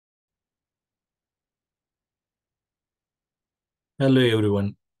Hello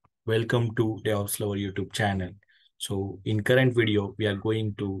everyone, welcome to DevOpsLover YouTube channel. So in current video, we are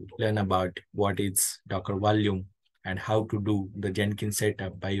going to learn about what is Docker Volume and how to do the Jenkins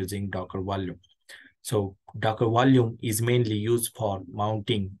setup by using Docker Volume. So Docker Volume is mainly used for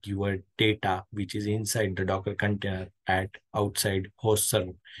mounting your data, which is inside the Docker container at outside host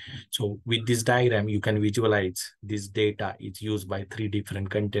server. So with this diagram, you can visualize this data is used by 3 different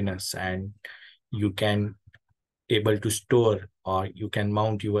containers, and you can able to store, or you can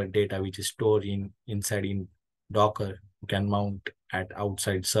mount your data which is stored inside in Docker. You can mount at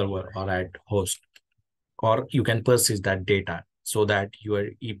outside server or at host, or you can persist that data so that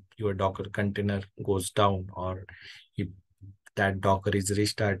if your Docker container goes down, or if that Docker is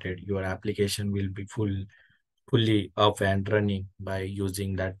restarted, your application will be fully up and running by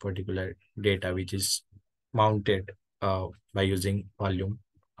using that particular data which is mounted by using volume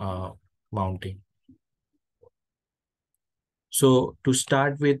mounting. So to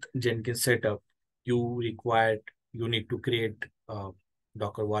start with Jenkins setup, you need to create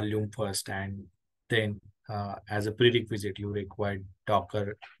Docker volume first, and then as a prerequisite, you require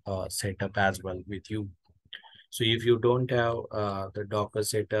Docker setup as well with you. So if you don't have the Docker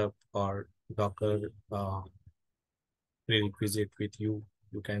setup or Docker prerequisite with you,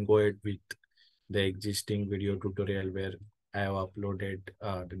 you can go ahead with the existing video tutorial where I have uploaded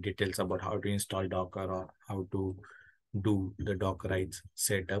the details about how to install Docker or how to do the Dockerize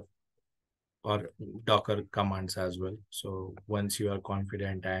setup or Docker commands as well. So once you are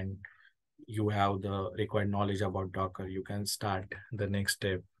confident and you have the required knowledge about Docker, you can start the next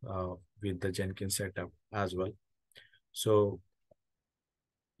step with the Jenkins setup as well. So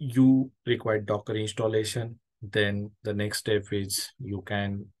you require Docker installation. Then the next step is you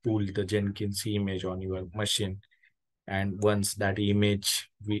can pull the Jenkins image on your machine. And once that image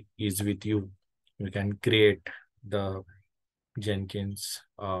is with you, you can create the Jenkins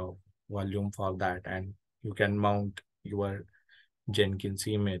volume for that, and you can mount your Jenkins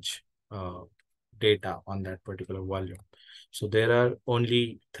image data on that particular volume. So there are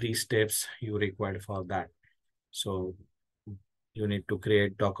only 3 steps you require for that. So you need to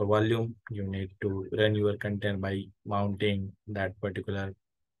create Docker volume. You need to run your container by mounting that particular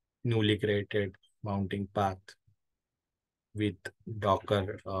newly created mounting path with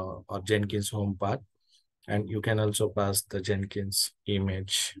Docker or Jenkins home path. And you can also pass the Jenkins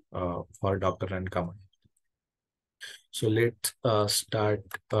image for Docker run command. So let's start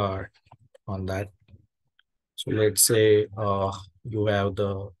on that. So let's say you have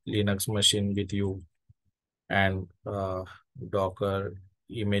the Linux machine with you, and Docker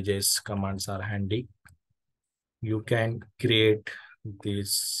images commands are handy. You can create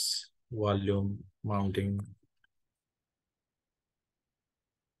this volume mounting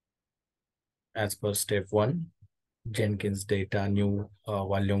as per step 1. Jenkins data new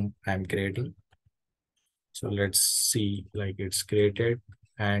volume I'm creating. So let's see, like it's created,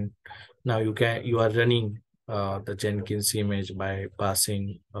 and now you are running the Jenkins image by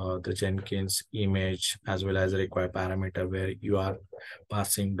passing the Jenkins image as well as a required parameter where you are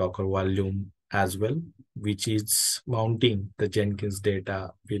passing Docker volume as well, which is mounting the Jenkins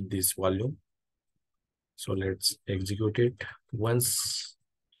data with this volume. So let's execute it. Once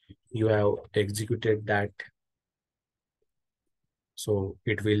you have executed that, so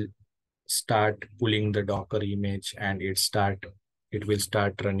it will start pulling the Docker image, and it will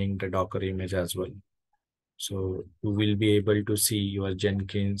start running the Docker image as well. So you will be able to see your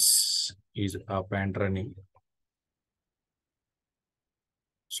Jenkins is up and running.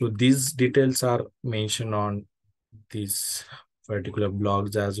 So these details are mentioned on these particular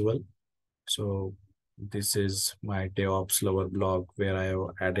blogs as well. So this is my DevOpsLover blog where I have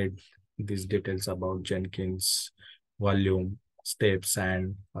added these details about Jenkins volume steps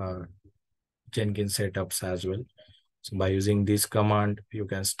and Jenkins setups as well. So by using this command, you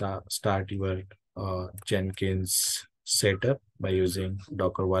can start your Jenkins setup by using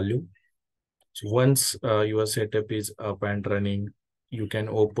Docker volume. So once your setup is up and running, you can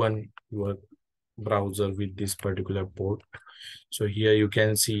open your browser with this particular port. So here you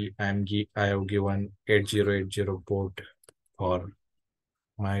can see I have given 8080 port for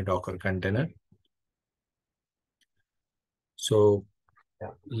my Docker container. So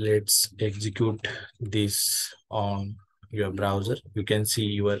let's execute this on your browser. You can see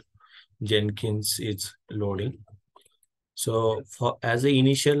your Jenkins is loading. So for as an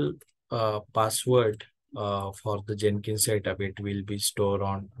initial password for the Jenkins setup, it will be stored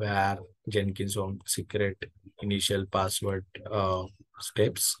on where Jenkins home secret initial password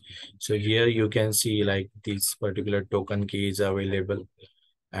steps. So here you can see like this particular token key is available,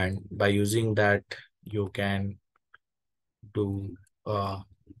 and by using that you can do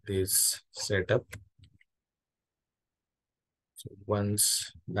this setup. So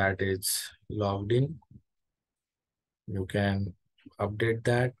once that is logged in, you can update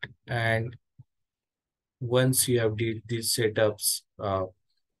that. And once you have did these setups,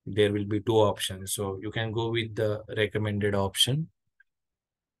 there will be two options. So you can go with the recommended option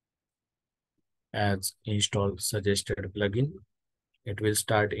as install suggested plugin. It will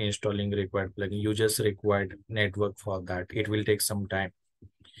start installing required plugin. You just required network for that. It will take some time.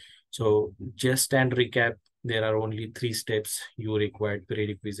 So just and recap, there are only 3 steps you required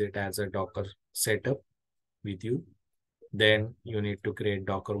prerequisite as a Docker setup with you. Then you need to create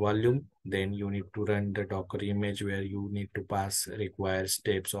Docker volume. Then you need to run the Docker image where you need to pass require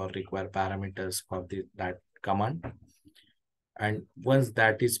steps or require parameters for that command. And once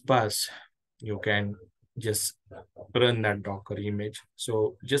that is passed, you can just run that Docker image.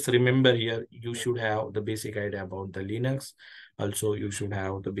 So just remember here, you should have the basic idea about the Linux. Also, you should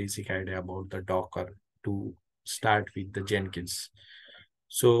have the basic idea about the Docker to start with the Jenkins.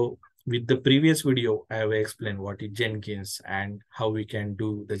 So with the previous video, I have explained what is Jenkins and how we can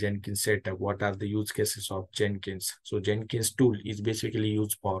do the Jenkins setup. What are the use cases of Jenkins? So Jenkins tool is basically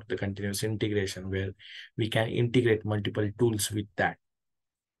used for the continuous integration where we can integrate multiple tools with that.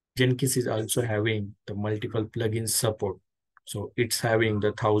 Jenkins is also having the multiple plugins support. So it's having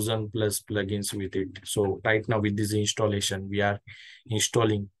the 1,000+ plugins with it. So right now with this installation, we are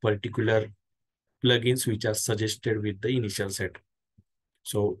installing particular plugins which are suggested with the initial set.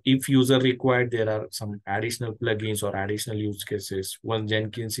 So if user required, there are some additional plugins or additional use cases. Once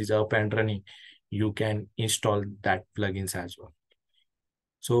Jenkins is up and running, you can install that plugins as well.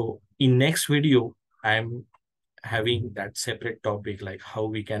 So in next video, I'm having that separate topic, like how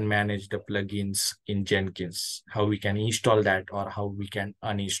we can manage the plugins in Jenkins, how we can install that or how we can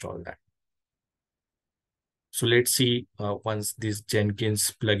uninstall that. So let's see once this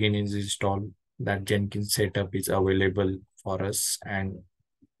Jenkins plugin is installed, that Jenkins setup is available for us. And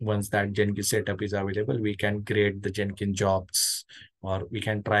once that Jenkins setup is available, we can create the Jenkins jobs or we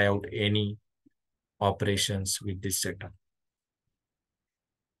can try out any operations with this setup.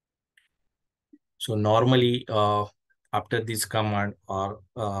 So normally after this command or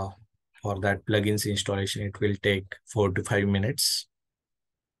for that plugins installation, it will take 4 to 5 minutes.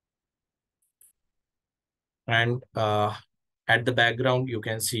 And at the background, you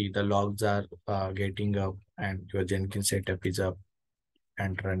can see the logs are getting up and your Jenkins setup is up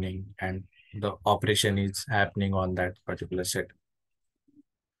and running and the operation is happening on that particular set.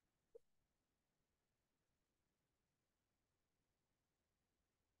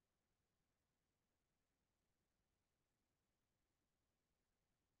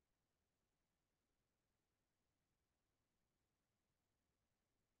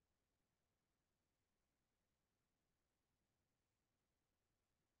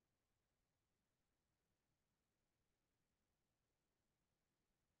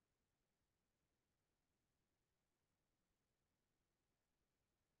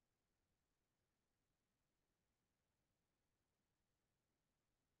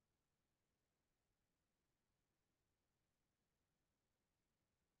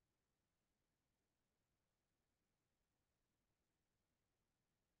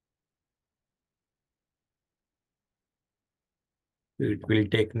 It will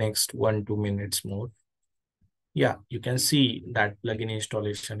take next 1-2 minutes more. Yeah, you can see that plugin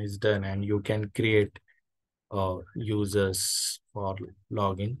installation is done and you can create users for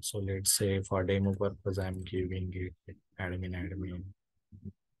login. So let's say for demo purpose, I'm giving it admin.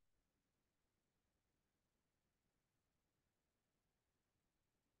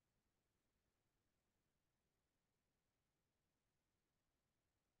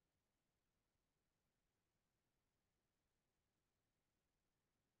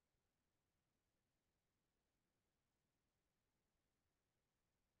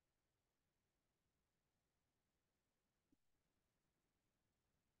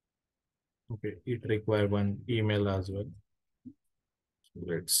 Okay, it require one email as well. So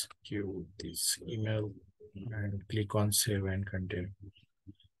let's give this email and click on save and continue.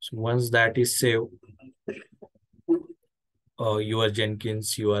 So once that is saved, your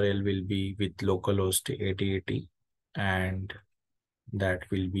Jenkins URL will be with localhost 8080 and that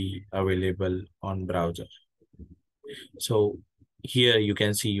will be available on browser. So here you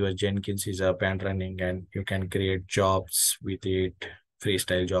can see your Jenkins is up and running and you can create jobs with it,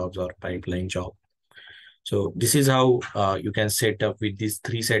 freestyle jobs or pipeline job. So this is how you can set up with these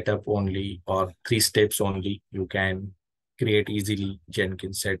 3 setup only or 3 steps only. You can create easily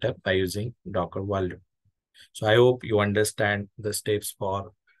Jenkins setup by using Docker volume. So I hope you understand the steps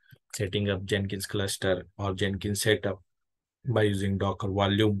for setting up Jenkins cluster or Jenkins setup. by using Docker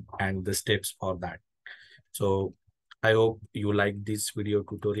volume and the steps for that. So I hope you like this video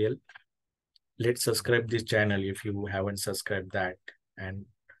tutorial. Let's subscribe this channel if you haven't subscribed that, and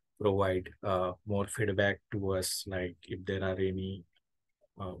provide more feedback to us, like if there are any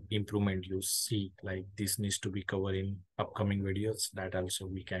improvement you see like this needs to be covered in upcoming videos, that also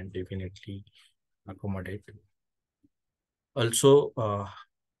we can definitely accommodate. Also,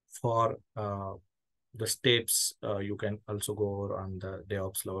 for the steps, you can also go over on the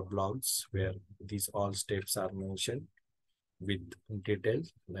DevOpsLover blogs, where these all steps are mentioned with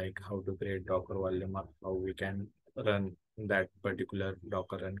details, like how to create Docker volume or how we can run that particular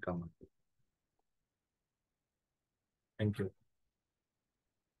Docker run command. Thank you.